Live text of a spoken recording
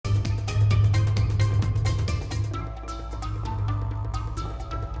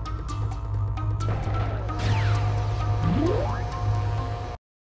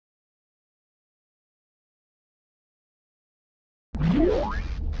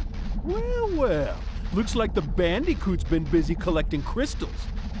Well, well. Looks like the Bandicoot's been busy collecting crystals.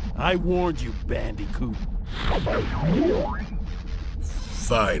 I warned you, Bandicoot.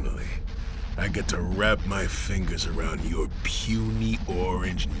 Finally, I get to wrap my fingers around your puny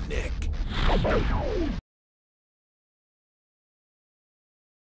orange neck.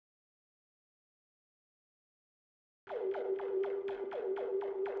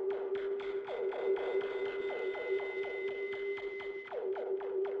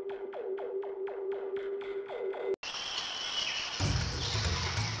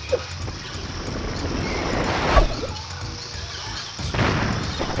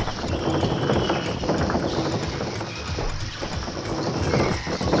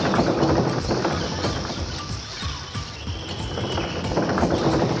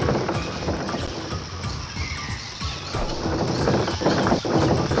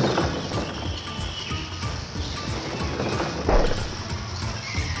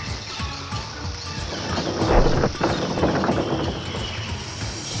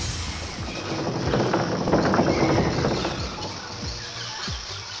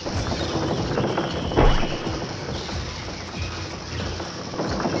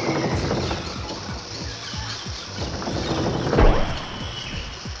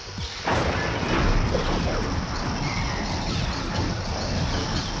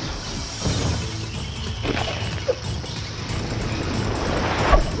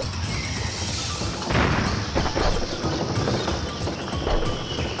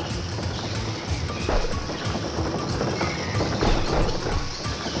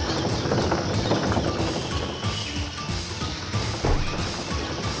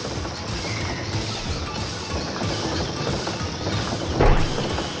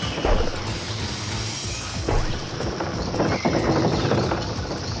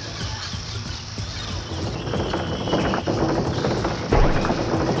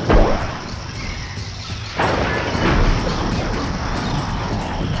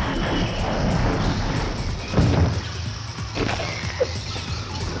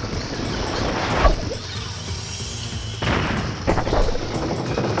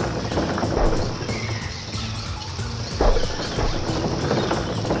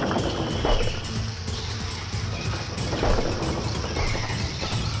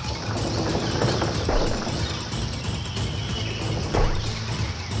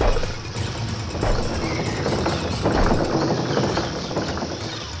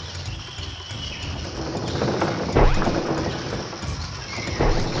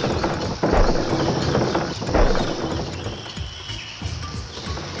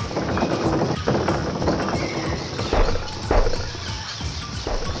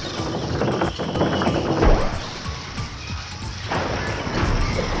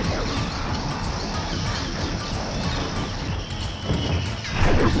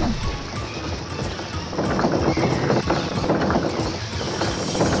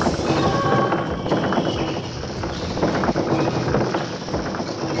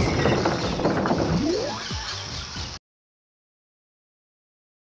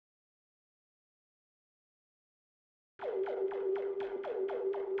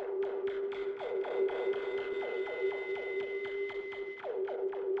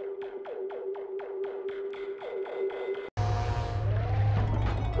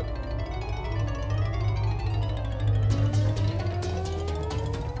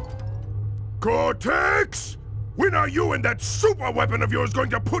 Cortex! When are you and that super weapon of yours going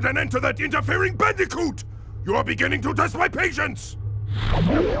to put an end to that interfering Bandicoot? You are beginning to test my patience!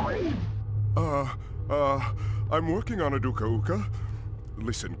 I'm working on it, Uka.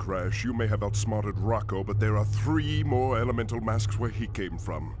 Listen, Crash, you may have outsmarted Rok-ko, but there are 3 more elemental masks where he came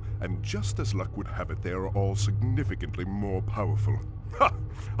from. And just as luck would have it, they are all significantly more powerful. Ha!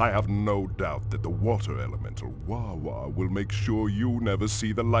 I have no doubt that the water elemental, Wawa, will make sure you never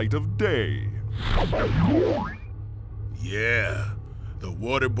see the light of day. Yeah, the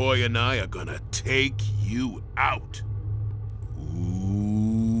water boy and I are gonna take you out.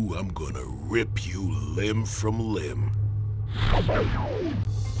 Ooh, I'm gonna rip you limb from limb.